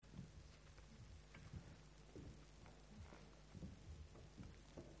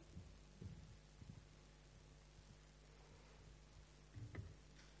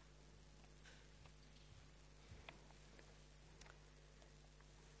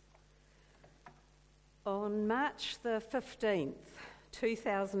On March the 15th,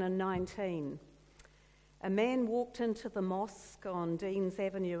 2019, a man walked into the mosque on Deans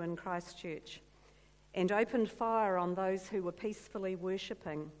Avenue in Christchurch and opened fire on those who were peacefully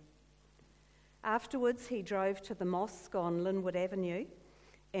worshipping. Afterwards, he drove to the mosque on Linwood Avenue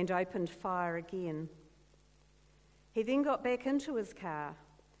and opened fire again. He then got back into his car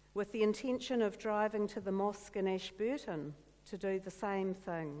with the intention of driving to the mosque in Ashburton to do the same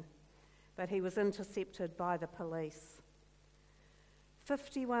thing, but he was intercepted by the police.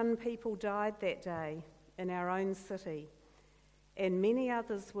 51 people died that day in our own city, and many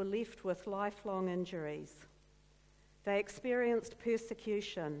others were left with lifelong injuries. They experienced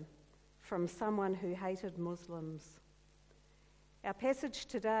persecution from someone who hated Muslims. Our passage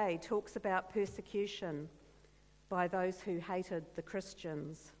today talks about persecution by those who hated the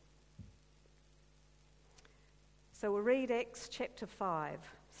Christians. So we'll read Acts chapter 5,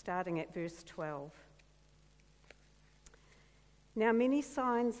 starting at verse 12. Now many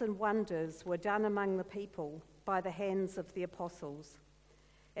signs and wonders were done among the people by the hands of the apostles,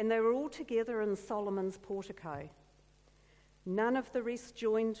 and they were all together in Solomon's portico. None of the rest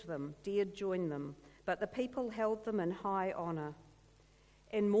dared join them, but the people held them in high honour.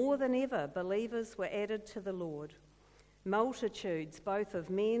 And more than ever, believers were added to the Lord, multitudes both of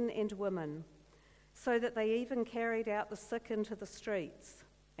men and women, so that they even carried out the sick into the streets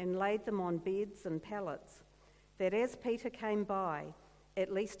and laid them on beds and pallets, that as Peter came by,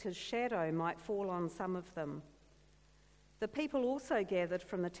 at least his shadow might fall on some of them. The people also gathered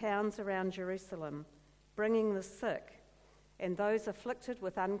from the towns around Jerusalem, bringing the sick and those afflicted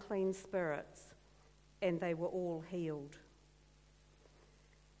with unclean spirits, and they were all healed.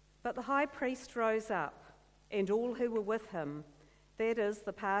 But the high priest rose up, and all who were with him, that is,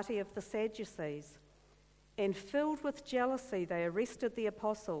 the party of the Sadducees, and filled with jealousy they arrested the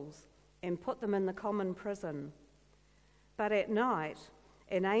apostles and put them in the common prison. But at night,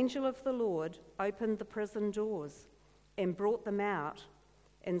 an angel of the Lord opened the prison doors and brought them out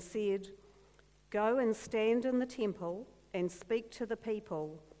and said, "Go and stand in the temple and speak to the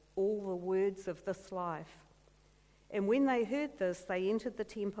people all the words of this life." And when they heard this, they entered the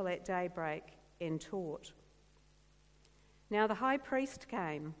temple at daybreak and taught. Now the high priest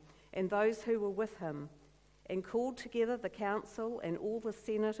came, and those who were with him, and called together the council and all the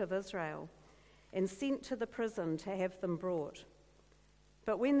senate of Israel, and sent to the prison to have them brought.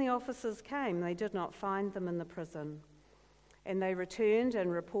 But when the officers came, they did not find them in the prison. And they returned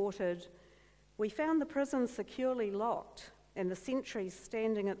and reported, "We found the prison securely locked and the sentries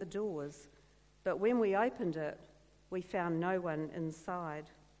standing at the doors, but when we opened it, we found no one inside."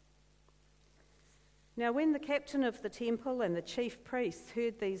 Now when the captain of the temple and the chief priests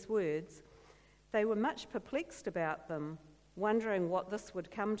heard these words, they were much perplexed about them, wondering what this would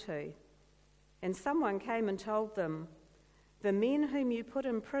come to. And someone came and told them, "The men whom you put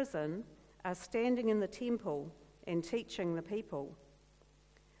in prison are standing in the temple and teaching the people."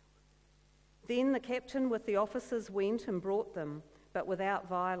 Then the captain with the officers went and brought them, but without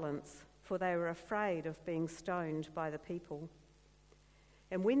violence, for they were afraid of being stoned by the people.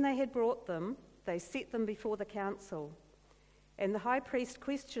 And when they had brought them, they set them before the council. And the high priest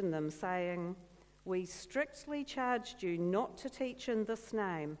questioned them, saying, "We strictly charged you not to teach in this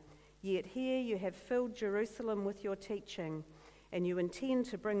name, yet here you have filled Jerusalem with your teaching, and you intend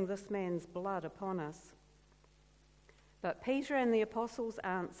to bring this man's blood upon us." But Peter and the apostles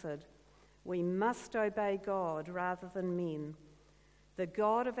answered, "We must obey God rather than men. The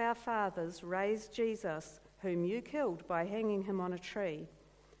God of our fathers raised Jesus, whom you killed by hanging him on a tree.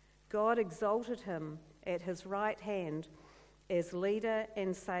 God exalted him at his right hand as leader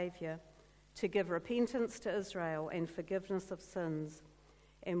and saviour, to give repentance to Israel and forgiveness of sins.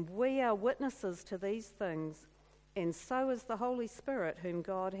 And we are witnesses to these things, and so is the Holy Spirit whom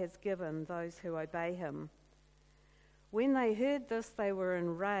God has given those who obey him." When they heard this, they were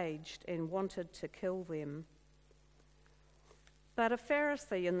enraged and wanted to kill them. But a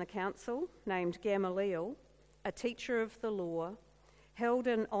Pharisee in the council, named Gamaliel, a teacher of the law, held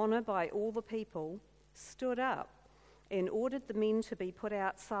in honour by all the people, stood up and ordered the men to be put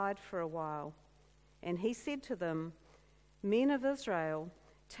outside for a while. And he said to them, "Men of Israel,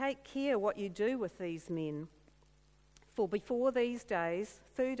 take care what you do with these men. For before these days,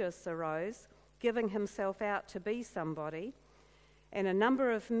 Theudas arose, giving himself out to be somebody, and a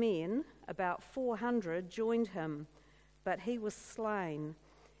number of men, about 400, joined him, but he was slain,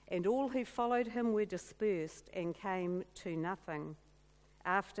 and all who followed him were dispersed and came to nothing.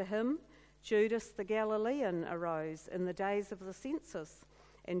 After him, Judas the Galilean arose in the days of the census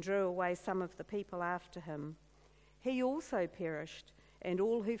and drew away some of the people after him. He also perished, and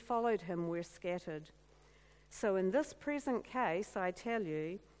all who followed him were scattered. So in this present case, I tell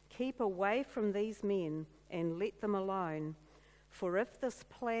you, keep away from these men and let them alone. For if this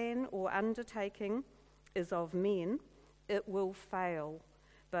plan or undertaking is of men, it will fail.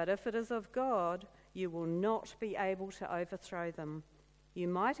 But if it is of God, you will not be able to overthrow them. You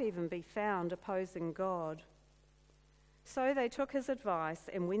might even be found opposing God." So they took his advice,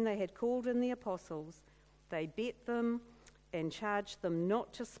 and when they had called in the apostles, they beat them and charged them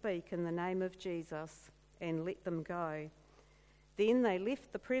not to speak in the name of Jesus, and let them go. Then they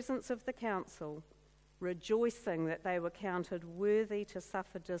left the presence of the council, rejoicing that they were counted worthy to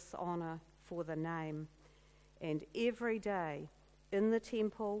suffer dishonor for the name. And every day, in the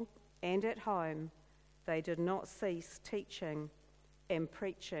temple and at home, they did not cease teaching and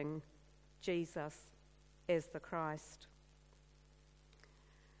preaching Jesus as the Christ.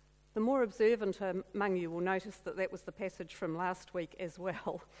 The more observant among you will notice that that was the passage from last week as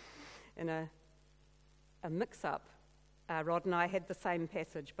well. In a mix-up, Rod and I had the same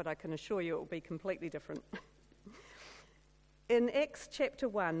passage, but I can assure you it will be completely different. In Acts chapter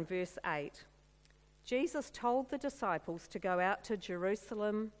 1, verse 8, Jesus told the disciples to go out to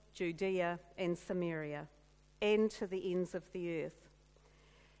Jerusalem, Judea, and Samaria, and to the ends of the earth.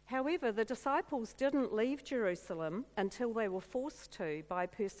 However, the disciples didn't leave Jerusalem until they were forced to by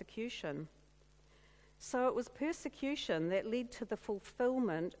persecution. So it was persecution that led to the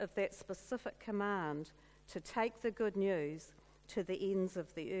fulfillment of that specific command to take the good news to the ends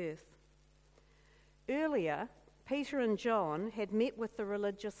of the earth. Earlier, Peter and John had met with the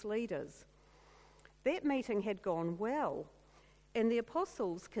religious leaders. That meeting had gone well, and the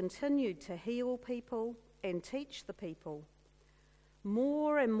apostles continued to heal people and teach the people.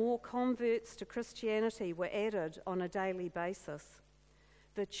 More and more converts to Christianity were added on a daily basis.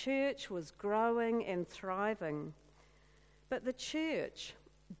 The church was growing and thriving. But the church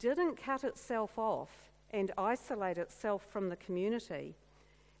didn't cut itself off and isolate itself from the community.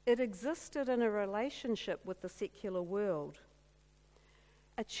 It existed in a relationship with the secular world.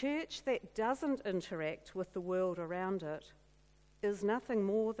 A church that doesn't interact with the world around it is nothing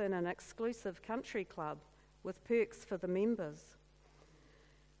more than an exclusive country club with perks for the members.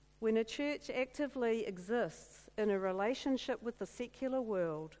 When a church actively exists in a relationship with the secular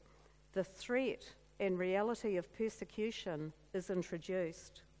world, the threat and reality of persecution is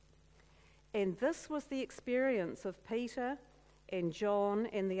introduced. And this was the experience of Peter and John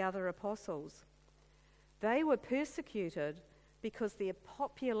and the other apostles. They were persecuted because their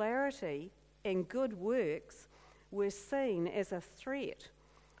popularity and good works were seen as a threat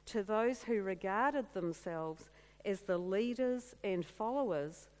to those who regarded themselves as the leaders and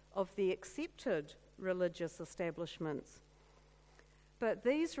followers of the accepted religious establishments. But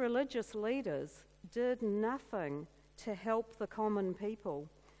these religious leaders did nothing to help the common people,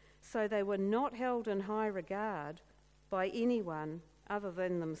 so they were not held in high regard by anyone other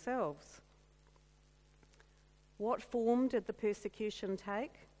than themselves. What form did the persecution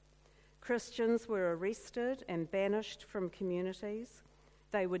take? Christians were arrested and banished from communities.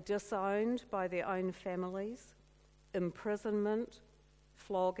 They were disowned by their own families. Imprisonment,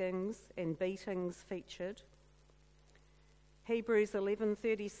 floggings and beatings featured. Hebrews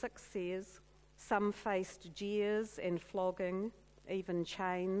 11:36 says, some faced jeers and flogging, even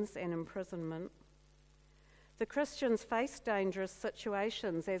chains and imprisonment. The Christians faced dangerous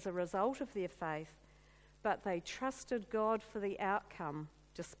situations as a result of their faith, but they trusted God for the outcome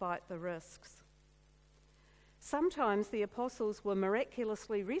despite the risks. Sometimes the apostles were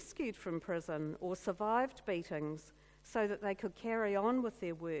miraculously rescued from prison or survived beatings so that they could carry on with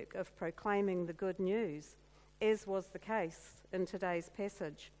their work of proclaiming the good news, as was the case in today's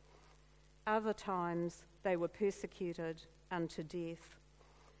passage. Other times they were persecuted unto death.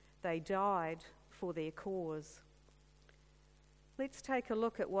 They died for their cause. Let's take a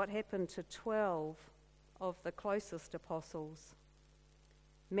look at what happened to 12 of the closest apostles.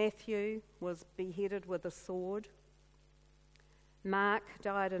 Matthew was beheaded with a sword. Mark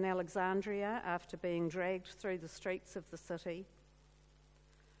died in Alexandria after being dragged through the streets of the city.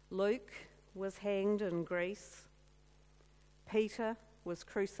 Luke was hanged in Greece. Peter was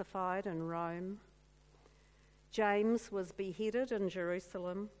crucified in Rome. James was beheaded in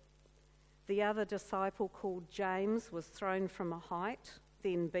Jerusalem. The other disciple, called James, was thrown from a height,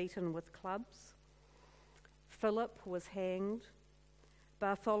 then beaten with clubs. Philip was hanged.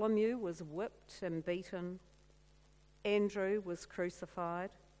 Bartholomew was whipped and beaten. Andrew was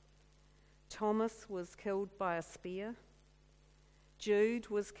crucified. Thomas was killed by a spear. Jude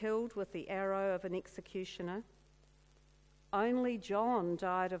was killed with the arrow of an executioner. Only John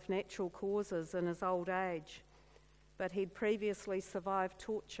died of natural causes in his old age, but he'd previously survived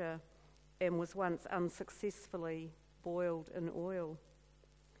torture and was once unsuccessfully boiled in oil.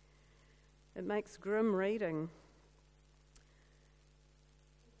 It makes grim reading.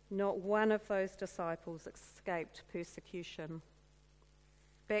 Not one of those disciples escaped persecution.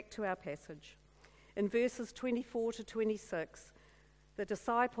 Back to our passage. In verses 24 to 26, the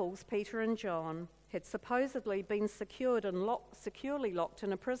disciples, Peter and John, had supposedly been securely locked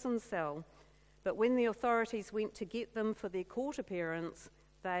in a prison cell, but when the authorities went to get them for their court appearance,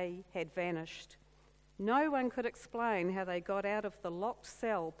 they had vanished. No one could explain how they got out of the locked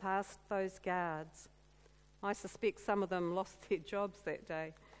cell past those guards. I suspect some of them lost their jobs that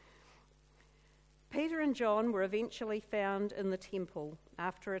day. Peter and John were eventually found in the temple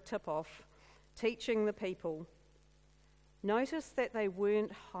after a tip-off, teaching the people. Notice that they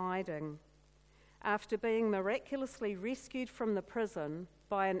weren't hiding. After being miraculously rescued from the prison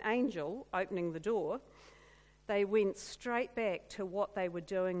by an angel opening the door, they went straight back to what they were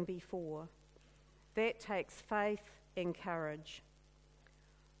doing before. That takes faith and courage.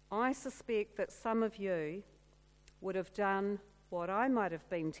 I suspect that some of you would have done what I might have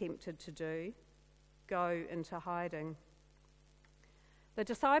been tempted to do, go into hiding. The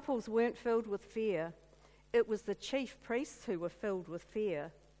disciples weren't filled with fear. It was the chief priests who were filled with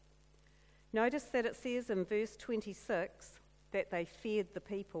fear. Notice that it says in verse 26 that they feared the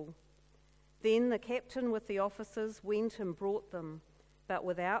people. Then the captain with the officers went and brought them, but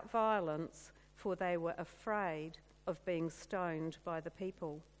without violence, for they were afraid of being stoned by the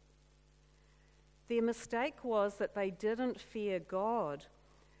people. Their mistake was that they didn't fear God,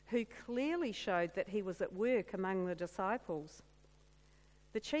 who clearly showed that he was at work among the disciples.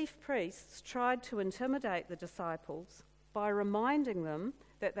 The chief priests tried to intimidate the disciples by reminding them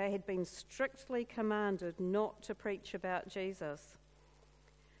that they had been strictly commanded not to preach about Jesus.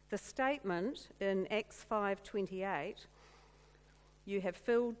 The statement in Acts 5:28, "You have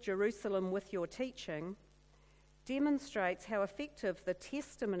filled Jerusalem with your teaching," demonstrates how effective the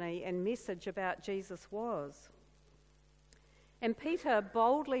testimony and message about Jesus was. And Peter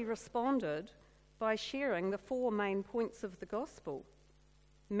boldly responded by sharing the 4 main points of the gospel: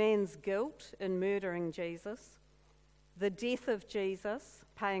 man's guilt in murdering Jesus, the death of Jesus,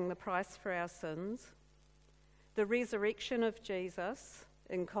 paying the price for our sins, the resurrection of Jesus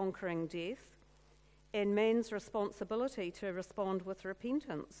in conquering death, and man's responsibility to respond with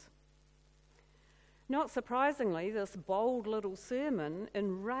repentance. Not surprisingly, this bold little sermon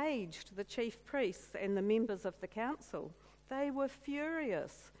enraged the chief priests and the members of the council. They were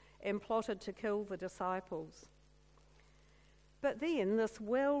furious and plotted to kill the disciples. But then this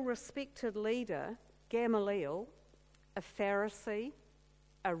well-respected leader, Gamaliel, a Pharisee,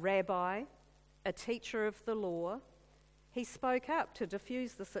 a rabbi, a teacher of the law, he spoke up to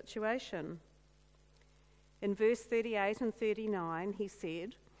diffuse the situation. In verse 38 and 39, he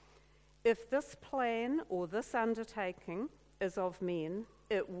said, "If this plan or this undertaking is of men,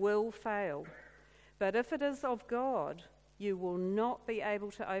 it will fail. But if it is of God, you will not be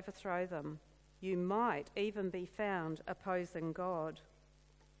able to overthrow them. You might even be found opposing God."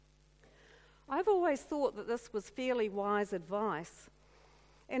 I've always thought that this was fairly wise advice,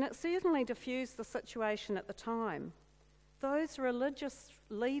 and it certainly diffused the situation at the time. Those religious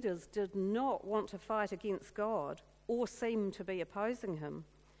leaders did not want to fight against God or seem to be opposing him.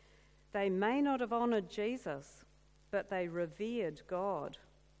 They may not have honoured Jesus, but they revered God.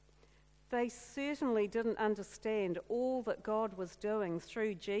 They certainly didn't understand all that God was doing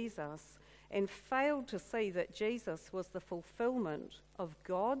through Jesus and failed to see that Jesus was the fulfillment of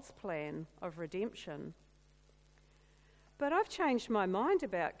God's plan of redemption. But I've changed my mind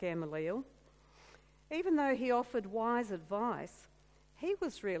about Gamaliel. Even though he offered wise advice, he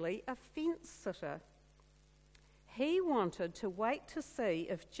was really a fence-sitter. He wanted to wait to see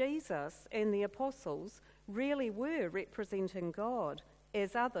if Jesus and the apostles really were representing God,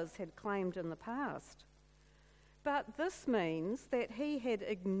 as others had claimed in the past. But this means that he had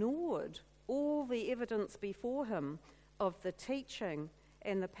ignored all the evidence before him of the teaching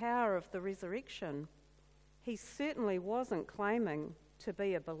and the power of the resurrection. He certainly wasn't claiming to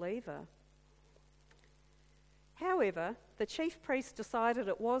be a believer. However, the chief priests decided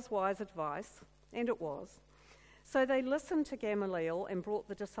it was wise advice, and it was. So they listened to Gamaliel and brought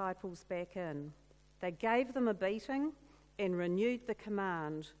the disciples back in. They gave them a beating and renewed the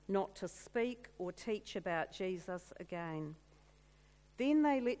command not to speak or teach about Jesus again. Then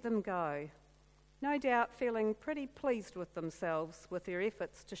they let them go, no doubt feeling pretty pleased with themselves with their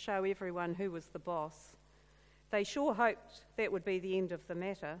efforts to show everyone who was the boss. They sure hoped that would be the end of the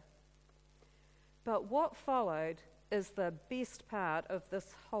matter. But what followed is the best part of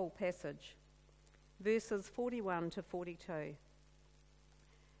this whole passage, verses 41 to 42.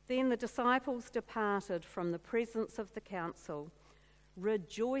 Then the disciples departed from the presence of the council,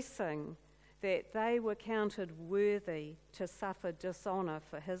 rejoicing that they were counted worthy to suffer dishonour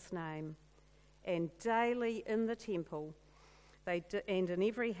for his name. And daily in the temple and in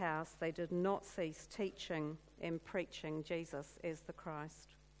every house they did not cease teaching and preaching Jesus as the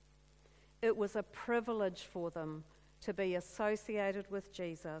Christ. It was a privilege for them to be associated with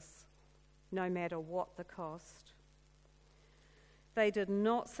Jesus, no matter what the cost. They did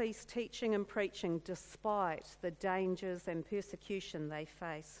not cease teaching and preaching despite the dangers and persecution they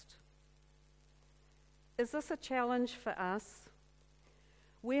faced. Is this a challenge for us?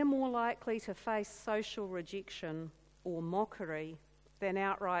 We're more likely to face social rejection or mockery than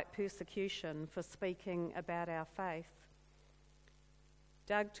outright persecution for speaking about our faith.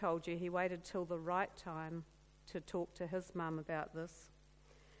 Doug told you he waited till the right time to talk to his mum about this.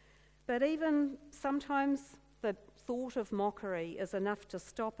 But even sometimes the thought of mockery is enough to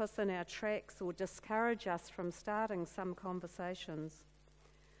stop us in our tracks or discourage us from starting some conversations.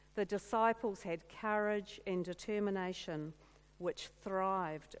 The disciples had courage and determination which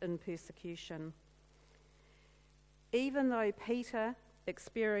thrived in persecution. Even though Peter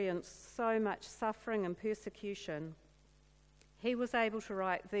experienced so much suffering and persecution, he was able to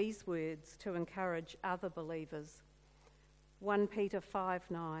write these words to encourage other believers. 1 Peter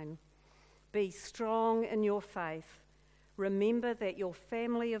 5:9. Be strong in your faith. Remember that your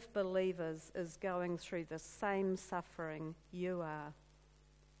family of believers is going through the same suffering you are.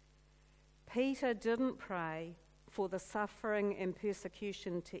 Peter didn't pray for the suffering and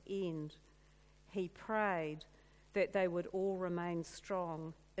persecution to end. He prayed that they would all remain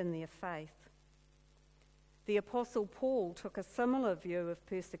strong in their faith. The Apostle Paul took a similar view of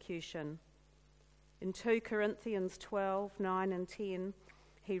persecution. In 2 Corinthians 12:9 and 10,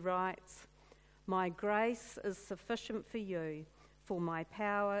 he writes, My grace is sufficient for you, for my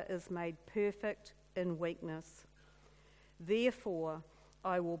power is made perfect in weakness. Therefore,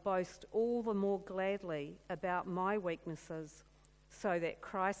 I will boast all the more gladly about my weaknesses, so that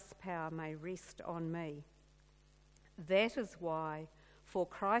Christ's power may rest on me. That is why, for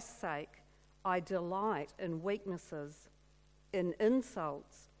Christ's sake, I delight in weaknesses, in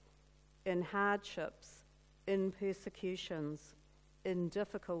insults, in hardships, in persecutions, in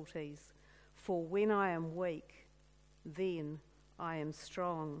difficulties. For when I am weak, then I am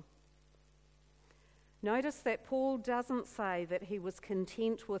strong. Notice that Paul doesn't say that he was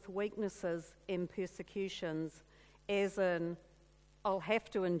content with weaknesses and persecutions, as in, I'll have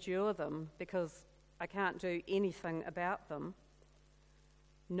to endure them because I can't do anything about them.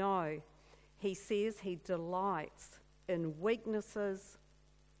 No, he says he delights in weaknesses,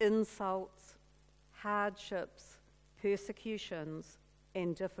 insults, hardships, persecutions,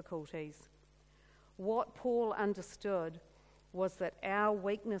 and difficulties. What Paul understood was that our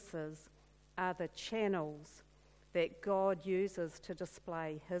weaknesses are the channels that God uses to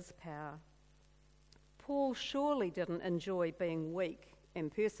display his power. Paul surely didn't enjoy being weak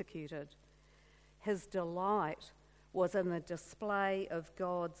and persecuted. His delight was in the display of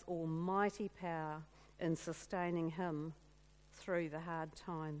God's almighty power in sustaining him through the hard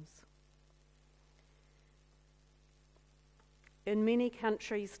times. In many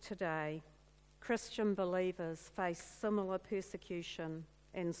countries today, Christian believers face similar persecution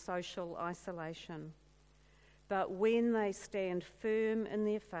and social isolation. But when they stand firm in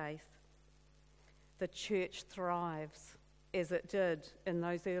their faith, the church thrives, as it did in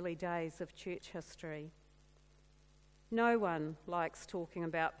those early days of church history. No one likes talking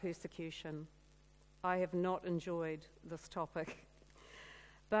about persecution. I have not enjoyed this topic.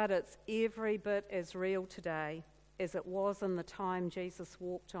 But it's every bit as real today as it was in the time Jesus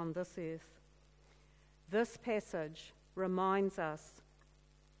walked on this earth. This passage reminds us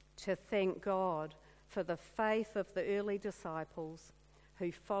to thank God for the faith of the early disciples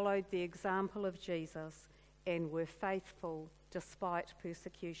who followed the example of Jesus and were faithful despite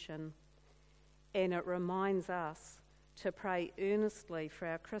persecution. And it reminds us to pray earnestly for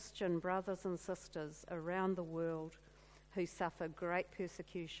our Christian brothers and sisters around the world who suffer great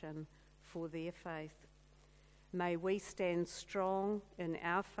persecution for their faith. May we stand strong in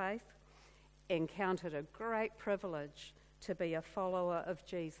our faith and count it a great privilege to be a follower of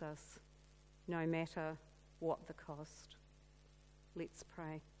Jesus, no matter what the cost. Let's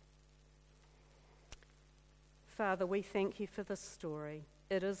pray. Father, we thank you for this story.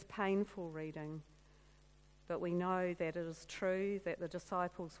 It is painful reading, but we know that it is true that the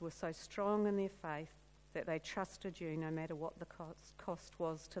disciples were so strong in their faith that they trusted you no matter what the cost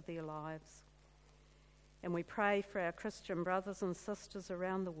was to their lives. And we pray for our Christian brothers and sisters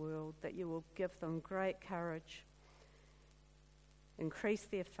around the world that you will give them great courage increase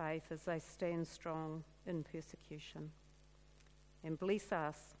their faith as they stand strong in persecution. And bless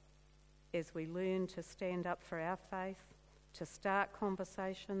us as we learn to stand up for our faith, to start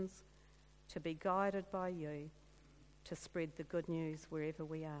conversations, to be guided by you, to spread the good news wherever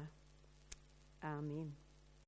we are. Amen.